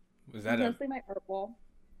 Was that mostly my art wall.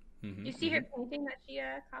 You see her painting that she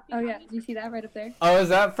copied? Oh yeah, do you see that right up there? Oh, is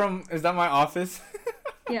that my office?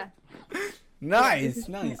 Yeah. Nice, This is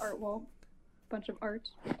nice. my art wall. Bunch of art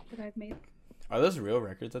that I've made. Are those real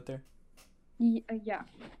records up there? Yeah.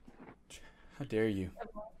 How dare you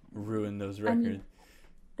ruin those I records? mean,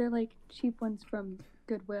 they're like cheap ones from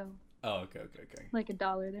Goodwill. Oh, okay. Like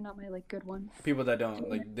 $1. They're not my like good ones. People that don't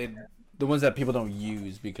the ones that people don't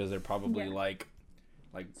use because they're probably Yeah. like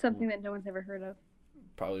Something that no one's ever heard of.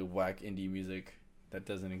 probably whack indie music that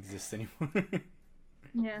doesn't exist anymore.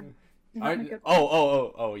 Yeah. They're I, not my good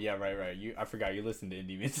oh, yeah, right. I forgot you listen to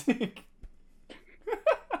indie music.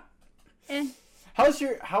 How is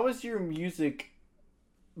your music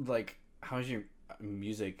how's your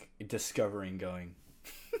music discovering going?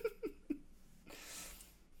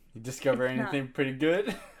 You discover It's anything pretty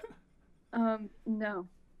good? No.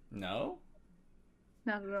 No?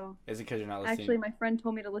 Not at all. Is it because you're not listening? Actually, my friend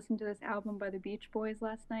told me to listen to this album by the Beach Boys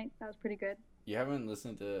last night. That was pretty good. You haven't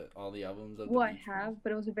listened to all the albums of Well, the I Beach Boys? have,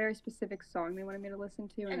 but it was a very specific song they wanted me to listen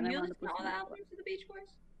to, and And then I you wound listen up to all listening the to albums of the Beach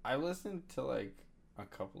Boys? I listened to like a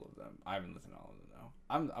couple of them. I haven't listened to all of them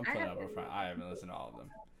though. I'm putting up a front. I haven't listened to all of them.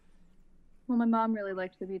 Well, my mom really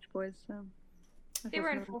liked the Beach Boys, so. I They were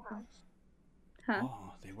in listened to Full them. House. Huh?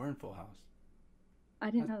 Oh, they were in Full House. I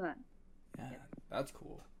didn't know that. Yeah, that's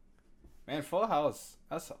cool. Man, Full House.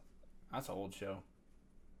 That's an old show.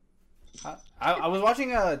 I was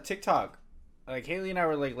watching a TikTok. Like Haley and I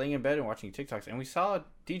were like laying in bed and watching TikToks, and we saw a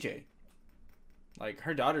DJ. Like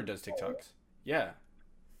her daughter does TikToks. Yeah.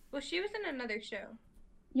 Well, she was in another show,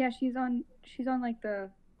 Yeah, she's on like the.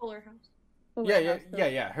 Fuller House. Fuller Yeah. House,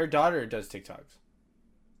 so- Her daughter does TikToks.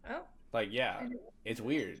 Oh. Like yeah, it's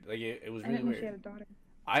weird. Like it was I really didn't know weird. she had a daughter.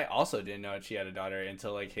 I also didn't know she had a daughter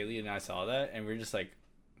until like Haley and I saw that, and we were just like,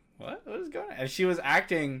 "What? What is going on?" And she was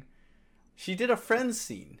acting. She did a Friends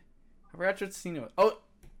scene. I forgot what scene it was. Oh,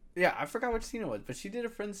 yeah, I forgot what scene it was, but she did a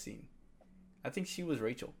Friends scene. I think she was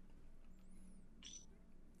Rachel.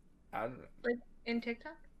 I don't know. Like in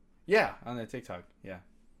TikTok? Yeah, on the TikTok. Yeah,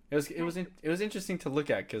 it was interesting to look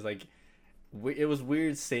at because like, it was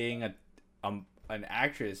weird seeing an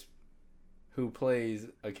actress who plays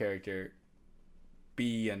a character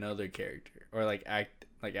be another character or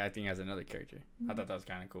acting as another character. I thought that was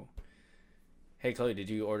kind of cool. Hey Chloe, did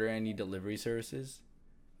you order any delivery services?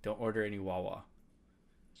 Don't order any Wawa.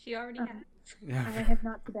 She already has. I have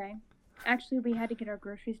not today. Actually, we had to get our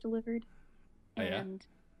groceries delivered, Oh, yeah? and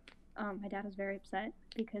my dad was very upset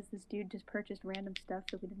because this dude just purchased random stuff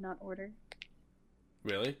that we did not order.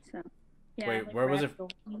 Really? So, yeah. Wait, like where was it?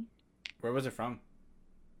 ravioli. Where was it from?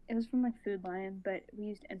 It was from like Food Lion, but we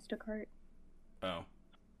used Instacart. Oh.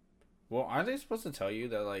 Well, aren't they supposed to tell you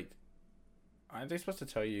that like? Aren't they supposed to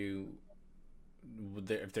tell you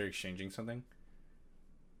if they're exchanging something?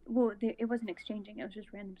 Well, it wasn't exchanging. It was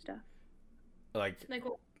just random stuff. Like Like,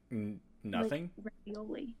 what? nothing. Like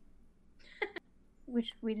ravioli.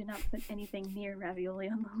 Which we did not put anything near ravioli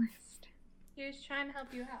on the list. He was trying to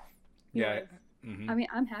help you out. Yeah. Yes. Mm-hmm. I mean,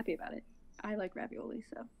 I'm happy about it. I like ravioli,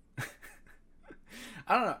 so.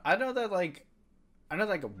 I don't know. I know that like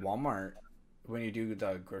Walmart, when you do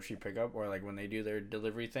the grocery pickup or like when they do their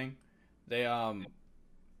delivery thing, they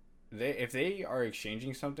if they are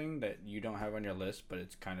exchanging something that you don't have on your list but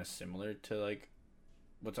it's kind of similar to like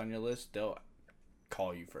what's on your list, they'll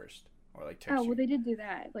call you first or like text Oh, you. well, they did do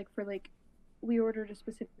that. Like, for like, we ordered a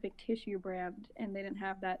specific tissue brand, and they didn't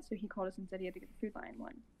have that, so he called us and said he had to get the Food Lion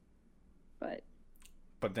one.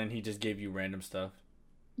 But then he just gave you random stuff.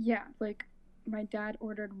 Yeah, like, my dad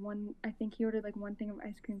ordered one, I think he ordered, like, one thing of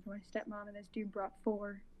ice cream for my stepmom, and this dude brought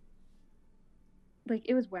 4. Like,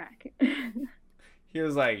 it was whack. He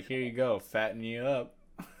was like, "Here you go, fatten you up."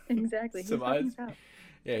 Exactly. He Some was helping ice- us out.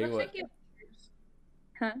 Yeah, he Looks was. like you have ears.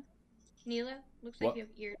 Huh? Neela, looks What? like you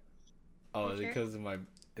have ears. Oh, is it Sure. because of my? Is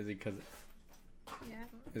it because? Yeah.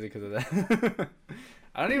 Is it because of that?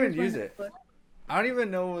 I don't even Here's use one it. that- I don't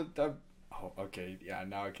even know what the. Oh, okay. Yeah,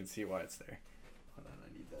 now I can see why it's there. Hold on,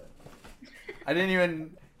 I need that. I didn't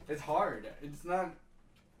even. It's hard. It's not.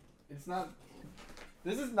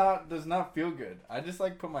 This does not feel good. I just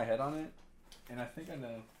like put my head on it, and I think I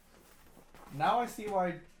know. Now I see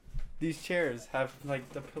why these chairs have like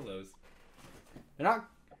the pillows. They're not.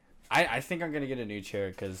 I think I'm gonna get a new chair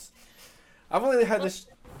because I've only had this.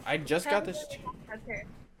 I just got this. About chairs.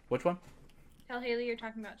 Which one? Tell Haley you're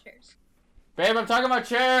talking about chairs. Babe, I'm talking about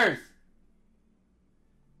chairs!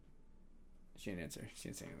 She didn't answer. She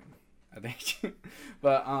didn't say anything. I think.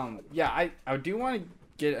 But, yeah, I do want to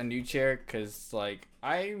get a new chair because, like,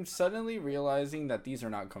 I'm suddenly realizing that these are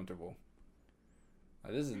not comfortable.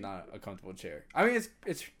 This is not a comfortable chair. I mean,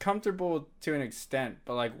 it's comfortable to an extent,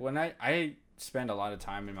 but, like, when I spend a lot of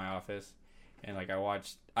time in my office and, like, I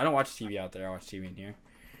don't watch TV out there. I watch TV in here.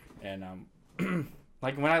 And,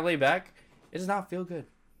 Like when I lay back, it does not feel good.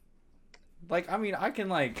 Like I mean, I can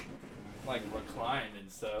like recline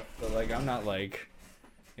and stuff, but like I'm not like,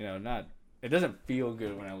 not. It doesn't feel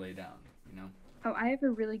good when I lay down. Oh, I have a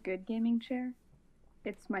really good gaming chair.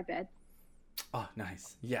 It's my bed. Oh,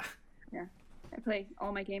 nice. Yeah. Yeah. I play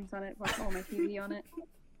all my games on it, watch all my TV on it.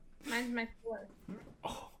 Mine's my floor.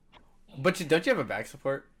 Oh. But don't you have a back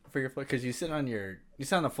support for your floor? Because you sit on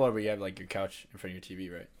the floor, but you have like your couch in front of your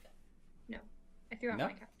TV, right? No. I threw out No?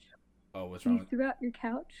 my couch. Oh, what's wrong? You threw out your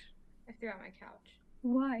couch? I threw out my couch.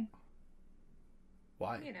 Why?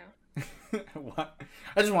 Why? You know. What?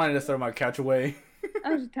 I just wanted to throw my couch away.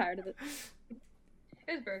 I was just tired of it.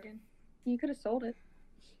 It was broken. You could have sold it.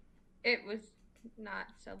 It was not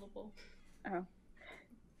sellable. Oh.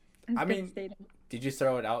 I mean, did you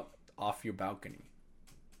throw it out off your balcony?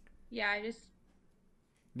 Yeah, I just...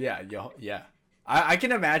 Yeah, yeah. I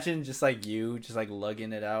can imagine just like you, just like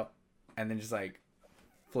lugging it out and then just like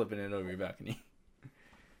flipping it over your balcony.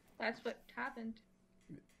 That's what happened.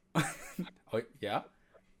 Oh, yeah?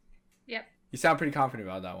 Yep. You sound pretty confident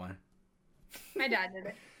about that one. My dad did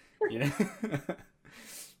it. Yeah.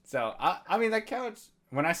 So, I mean, that couch,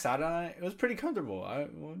 when I sat on it, it was pretty comfortable.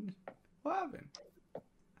 What happened?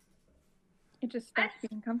 It just stopped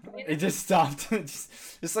being comfortable. It just stopped.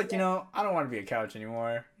 just like, I don't want to be a couch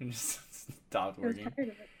anymore. And just stopped I was working. tired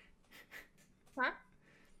of it. Huh?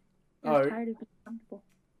 I was tired of being comfortable.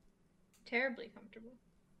 Terribly comfortable.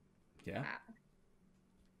 Yeah?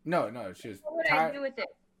 Wow. No, she was What would tired. I do with it?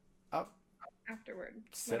 Oh. Afterward,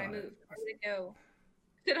 Sit when I on moved. it. Where would it go?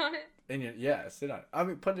 Sit on it? And yeah, sit on it. I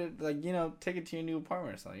mean, put it, like, take it to your new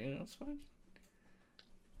apartment or something. It's fine.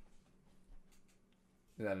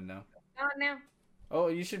 Is that a no? Not now. Oh,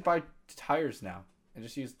 you should buy tires now and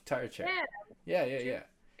just use tire chair. Yeah. Yeah.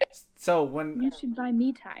 So when You should buy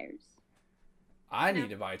me tires. I need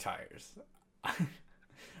to buy tires.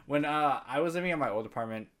 When I was living in my old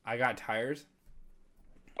apartment, I got tires.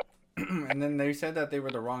 And then they said that they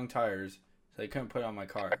were the wrong tires, so they couldn't put it on my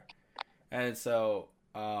car. And so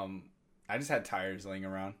I just had tires laying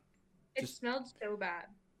around. It smelled so bad.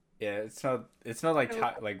 Yeah, it smelled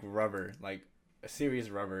like like rubber, like a serious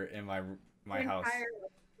rubber in my The house. entire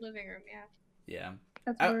living room, yeah. Yeah.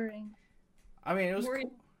 That's worrying. I mean, it was Worried.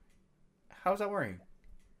 cool. How's that worrying?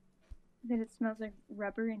 That it smells like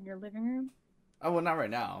rubber in your living room? Oh, well, not right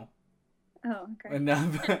now. Oh, okay. And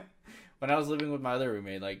when I was living with my other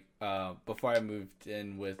roommate, like before I moved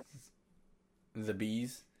in with the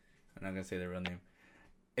bees, I'm not gonna say their real name.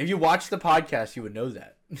 If you watch the podcast, you would know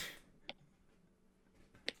that.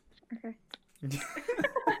 Okay.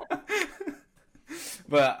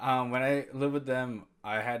 But when I lived with them,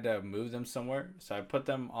 I had to move them somewhere, so I put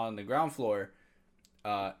them on the ground floor,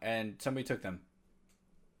 and somebody took them.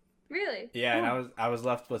 Really? Yeah, and I was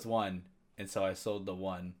left with one, and so I sold the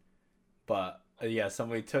one. But yeah,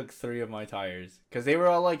 somebody took 3 of my tires because they were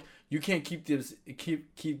all like, "You can't keep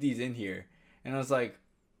these in here," and I was like,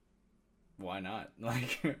 "Why not?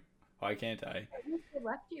 Like, why can't I?" They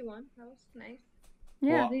left you one. That was nice.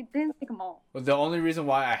 Yeah, Well, they didn't take them all. Well, the only reason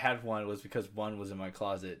why I had one was because one was in my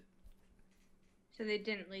closet. So they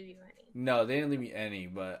didn't leave you any. No, they didn't leave me any,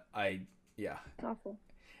 but yeah. It's awful.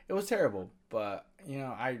 It was terrible, but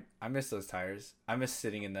I miss those tires. I miss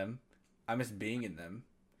sitting in them. I miss being in them.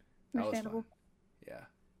 That was fun. Yeah.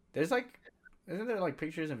 There's isn't there like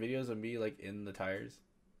pictures and videos of me like in the tires?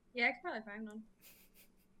 Yeah, I could probably find one.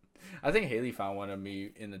 I think Haley found one of me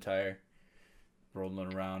in the tire,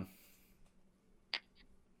 rolling around.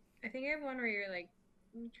 I think I have one where you're like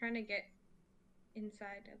trying to get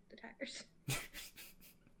inside of the tires.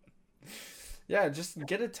 Yeah, just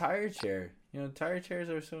get a tire chair. Tire chairs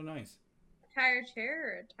are so nice. Tire chair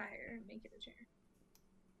or a tire? Make it a chair.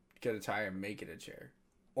 Get a tire and make it a chair.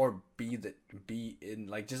 Or be in,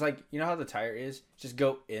 like, just like, how the tire is? Just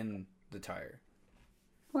go in the tire.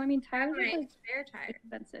 Well, I mean, tires are like spare tire.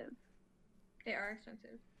 expensive. They are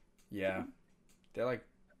expensive. Yeah. They're like,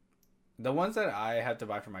 the ones that I have to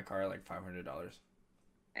buy for my car are like $500.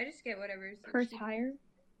 I just get whatever's Per tire?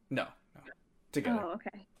 No. Together. Oh,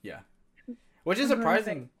 okay. Yeah. Which is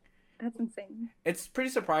surprising. That's insane. It's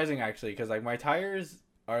pretty surprising actually, because like my tires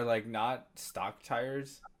are like not stock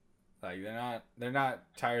tires. Like they're not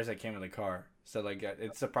tires that came with the car. So like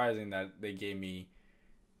it's surprising that they gave me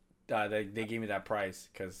that price,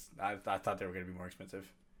 because I thought they were gonna be more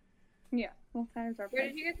expensive. Yeah. Well, tires are. Where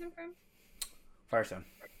did you get them from? Firestone.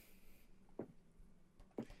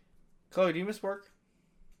 Chloe, do you miss work?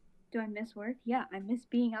 Do I miss work? Yeah, I miss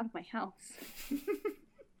being out of my house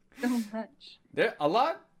so much. A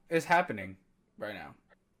lot is happening right now.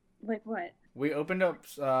 Like what? We opened up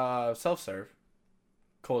self-serve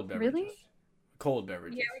cold beverages. Really? cold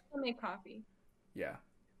beverages. Yeah, we can make coffee. Yeah.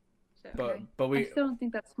 So Okay. But I we still don't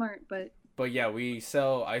think that's smart, but yeah, we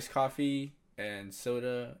sell iced coffee and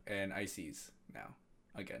soda and ices now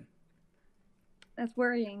again. that's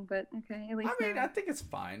worrying. But okay, at least I mean, now. I think it's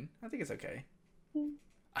fine. I think it's okay.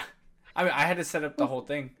 Yeah. I mean, I had to set up the whole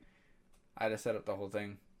thing. Go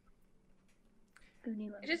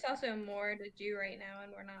Nilo. it's just also more to do right now,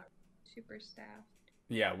 and we're not super staffed.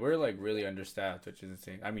 Yeah, we're like really understaffed, which is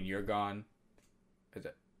insane. I mean, you're gone. Is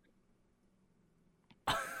it?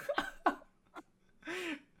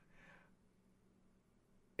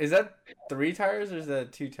 Is that 3 tires or is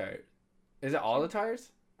that 2 tires? Is it all the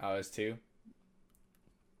tires? Oh, it's 2.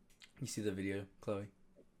 You see the video, Chloe?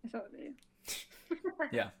 I saw the video.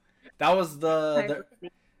 Yeah, that was Tires.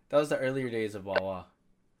 that was the earlier days of Wawa.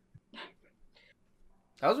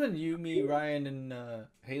 That was when you, me, Ryan, and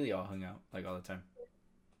Haley all hung out like all the time.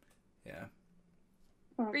 Yeah.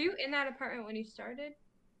 Were you in that apartment when you started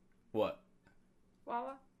What?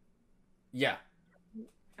 Wawa? Yeah.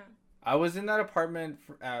 Oh. I was in that apartment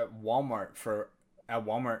at Walmart for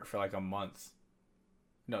like a month.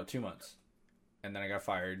 No, 2 months. And then I got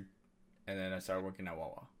fired. And then I started working at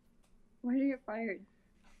Wawa. Why did you get fired?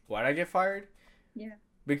 Why'd I get fired? Yeah.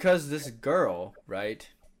 Because this girl, right?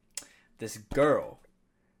 This girl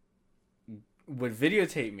would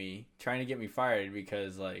videotape me trying to get me fired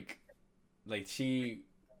because like she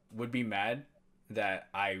would be mad that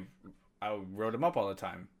I wrote him up all the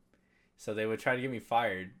time. So they would try to get me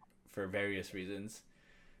fired for various reasons.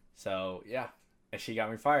 So yeah, and she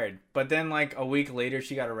got me fired. But then like a week later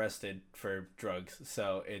she got arrested for drugs.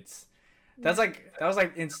 So that was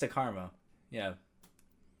like insta karma. Yeah.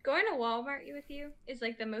 Going to Walmart with you is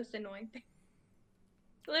like the most annoying thing.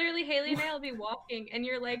 Literally, Haley and I will be walking, and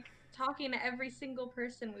you're like talking to every single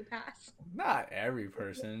person we pass. Not every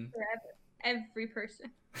person. Forever. Every person.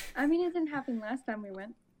 I mean, it didn't happen last time we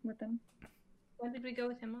went with them. When did we go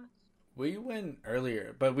with him last? We went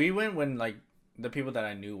earlier, but we went when like the people that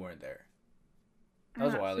I knew weren't there. That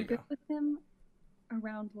was a while so ago. go with them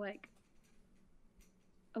around like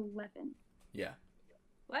 11. Yeah.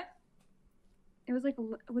 What? It was like,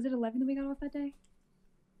 was it 11 that we got off that day?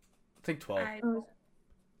 I think 12. I I think it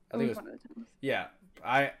was one of the times. Yeah.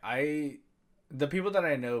 The people that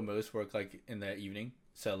I know most work like in the evening.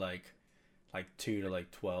 So like 2 to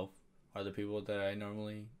like 12 are the people that I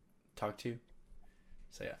normally talk to.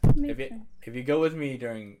 So yeah. Makes sense. If you go with me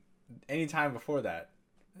during any time before that,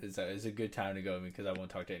 is a good time to go with me because I won't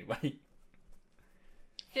talk to anybody.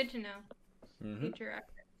 Good to know. Mm-hmm. Future reference.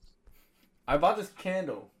 I bought this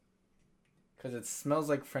candle because it smells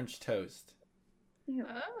like French toast. Ew.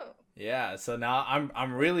 Oh. Yeah, so now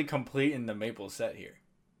I'm really complete in the maple set here.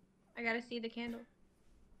 I gotta see the candle.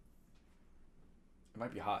 It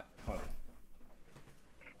might be hot. Hold on.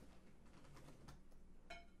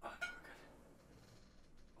 Oh, no, we're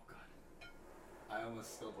good. Oh god. I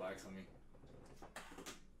almost spilled wax on me.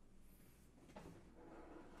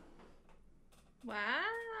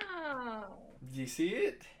 Wow. Did you see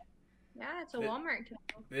it? Yeah, it's a Walmart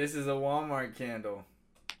candle. This is a Walmart candle.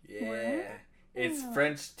 Yeah. Wow. It's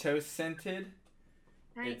French toast scented.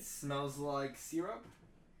 Nice. It smells like syrup.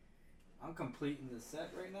 I'm completing the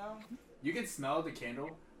set right now. You can smell the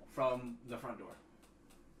candle from the front door.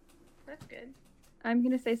 That's good. I'm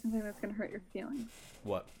going to say something that's going to hurt your feelings.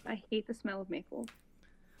 What? I hate the smell of maple.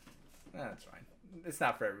 That's fine. It's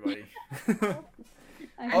not for everybody.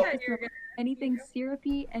 I hate thought the you were smell gonna. of anything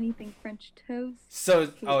syrupy, anything French toast.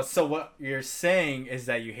 So what you're saying is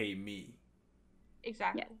that you hate me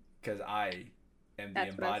Exactly. Yeah. because I am the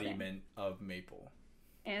That's what I'm saying. embodiment of maple.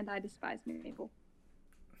 And I despise maple.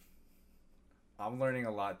 I'm learning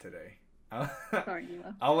a lot today. Sorry,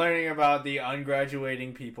 Nilo. I'm learning about the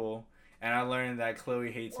ungraduating people, and I learned that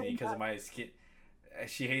Chloe hates me because of my skin.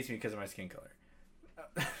 She hates me because of my skin color.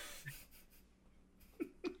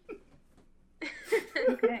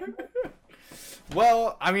 Okay.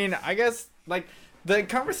 Well, I mean, I guess like the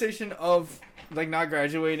conversation of like not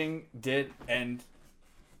graduating did end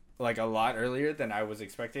like a lot earlier than I was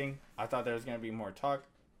expecting. I thought there was gonna be more talk,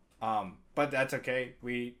 but that's okay.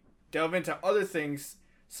 We delve into other things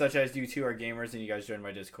such as you two are gamers and you guys joined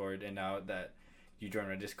my Discord, and now that you joined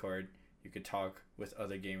my Discord, you could talk with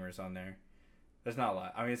other gamers on there. There's not a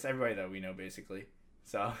lot. I mean, it's everybody that we know basically.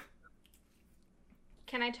 So.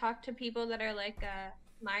 Can I talk to people that are like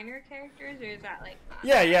minor characters, or is that like? Not?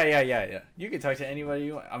 Yeah. You can talk to anybody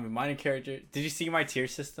you want. I'm a minor character. Did you see my tier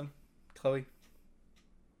system, Chloe?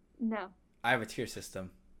 No. I have a tier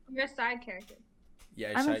system. You're a side character.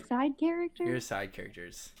 Yeah, I'm a side character? You're side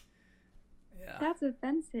characters. Yeah. That's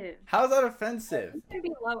offensive. How's that offensive? It's gonna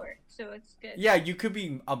be lower, so it's good. Yeah, you could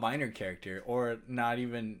be a minor character or not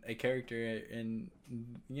even a character in,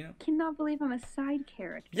 you know. Cannot believe I'm a side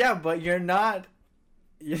character. Yeah, but you're not.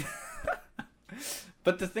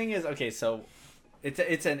 But the thing is, okay, so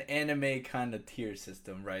it's an anime kind of tier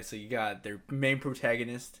system, right? So you got their main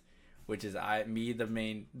protagonist, which is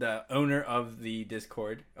the owner of the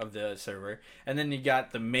Discord of the server, and then you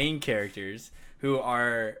got the main characters who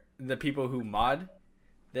are the people who mod.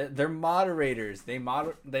 They're moderators. They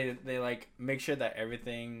like make sure that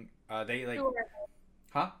everything. They like. Who are they?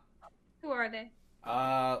 Huh? Who are they?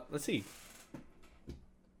 Let's see.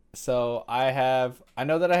 So I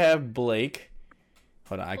know that I have Blake.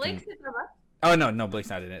 Hold on, Blake's in the book. Oh no, Blake's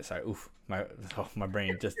not in it. Sorry. Oof, my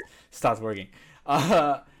brain just stopped working.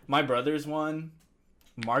 My brother's one.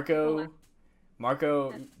 Marco.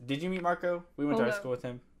 Did you meet Marco? We went to high school with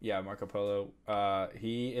him. Yeah, Marco Polo.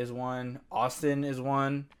 He is one. Austin is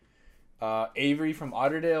one. Avery from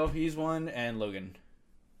Otterdale, he's one, and Logan.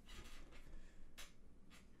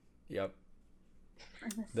 Yep.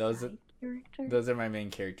 Those are my main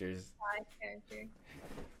characters. Side character.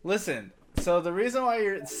 Listen, so the reason why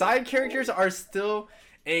your side characters are still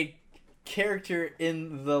a character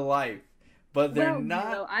in the life, but they're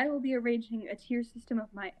not. No, I will be arranging a tier system of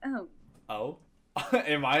my own. Oh,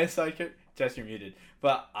 am I a side character? Jess, you're muted,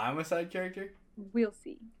 but I'm a side character. We'll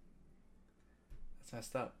see. That's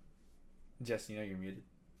messed up. Jess, you know you're muted.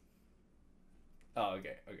 Oh,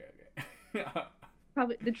 okay.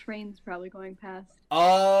 Probably the train's probably going past.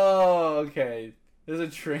 Oh, okay. There's a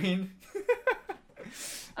train.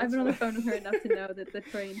 I've been on the phone with her enough to know that the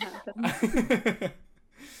train happened.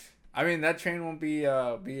 I mean, that train won't be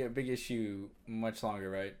a big issue much longer,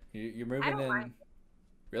 right? You're moving I don't in. mind.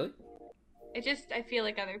 Really? I feel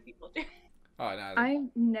like other people do. Oh no. I've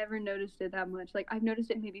never noticed it that much. Like I've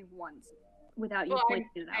noticed it maybe once without you pointing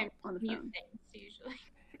it out on the phone. Things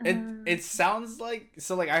usually. It sounds like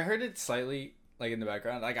so. Like I heard it slightly like in the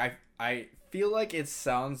background. Like I feel like it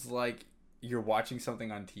sounds like you're watching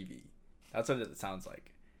something on TV. That's what it sounds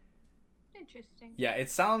like. Interesting. Yeah,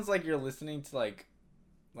 it sounds like you're listening to like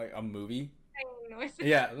a movie. Noises.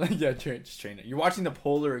 Yeah, just train it. You're watching the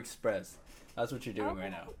Polar Express. That's what you're doing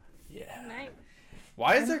right now. Yeah. Nice.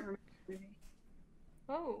 Why is there?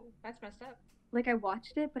 Oh, that's messed up. Like I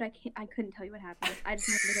watched it, but I couldn't tell you what happened. I just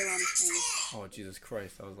remember they were on a train. Oh Jesus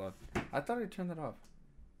Christ, that was loud. I thought I turned that off.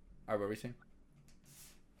 Alright, what were we saying?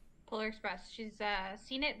 Polar Express. She's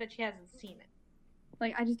seen it, but she hasn't seen it.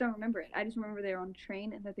 Like I just don't remember it. I just remember they were on a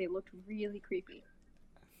train and that they looked really creepy.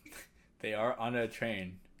 They are on a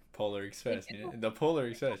train. Polar Express. The Polar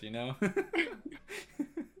Express, you know?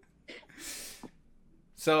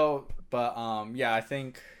 So, but yeah, I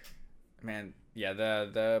think, man, yeah,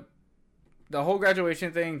 the whole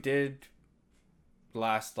graduation thing did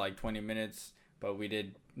last like 20 minutes, but we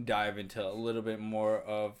did dive into a little bit more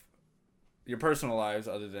of your personal lives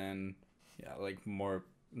other than, yeah, like more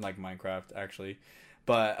like Minecraft actually.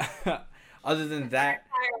 But other than that,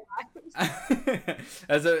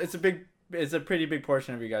 it's a pretty big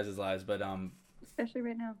portion of you guys' lives, but especially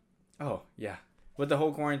right now. Oh, yeah. With the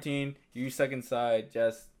whole quarantine, you stuck inside,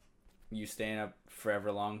 Jess, you staying up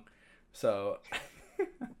forever long. So,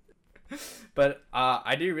 but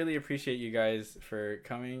I do really appreciate you guys for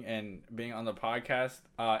coming and being on the podcast.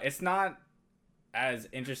 It's not as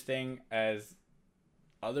interesting as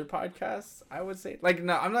other podcasts, I would say. Like,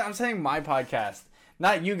 no, I'm saying my podcast,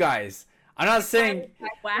 not you guys. I'm not saying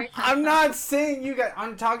you guys.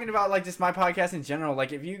 I'm talking about like just my podcast in general.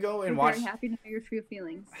 Like if you go and watch. I'm very happy to know your true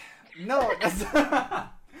feelings. No, that's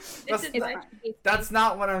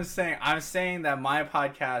not what I'm saying. I'm saying that my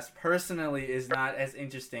podcast personally is not as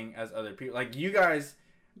interesting as other people. Like you guys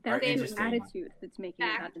are interesting. That's the attitude that's making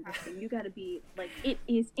it not interesting. You gotta be like, it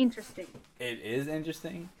is interesting. It is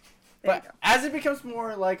interesting. There But as it becomes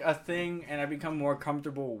more like a thing and I become more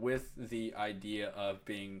comfortable with the idea of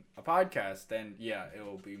being a podcast, then yeah, it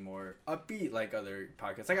will be more upbeat like other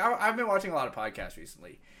podcasts. Like I've been watching a lot of podcasts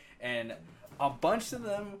recently, and a bunch of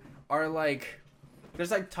them are like, there's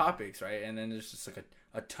like topics, right? And then there's just like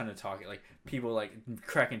a ton of talking, like people like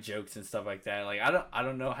cracking jokes and stuff like that. Like I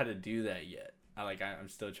don't know how to do that yet. I'm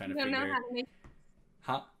still trying to figure. You don't know how to make.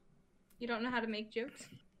 Huh? You don't know how to make jokes?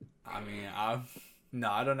 I mean, no,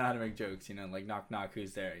 I don't know how to make jokes. You know, like knock knock,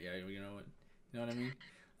 who's there? Yeah, you know what I mean?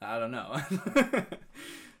 I don't know.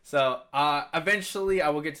 So eventually, I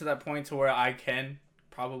will get to that point to where I can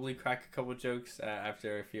probably crack a couple jokes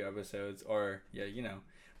after a few episodes, or yeah, you know.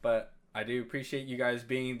 But I do appreciate you guys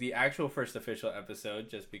being the actual first official episode,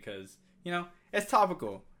 just because you know it's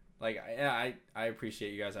topical. Like I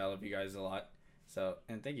appreciate you guys. I love you guys a lot. So,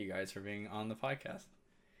 and thank you guys for being on the podcast.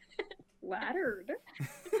 Flattered.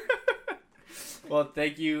 Well,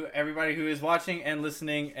 thank you everybody who is watching and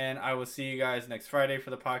listening, and I will see you guys next Friday for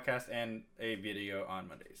the podcast and a video on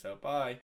Monday. So, bye.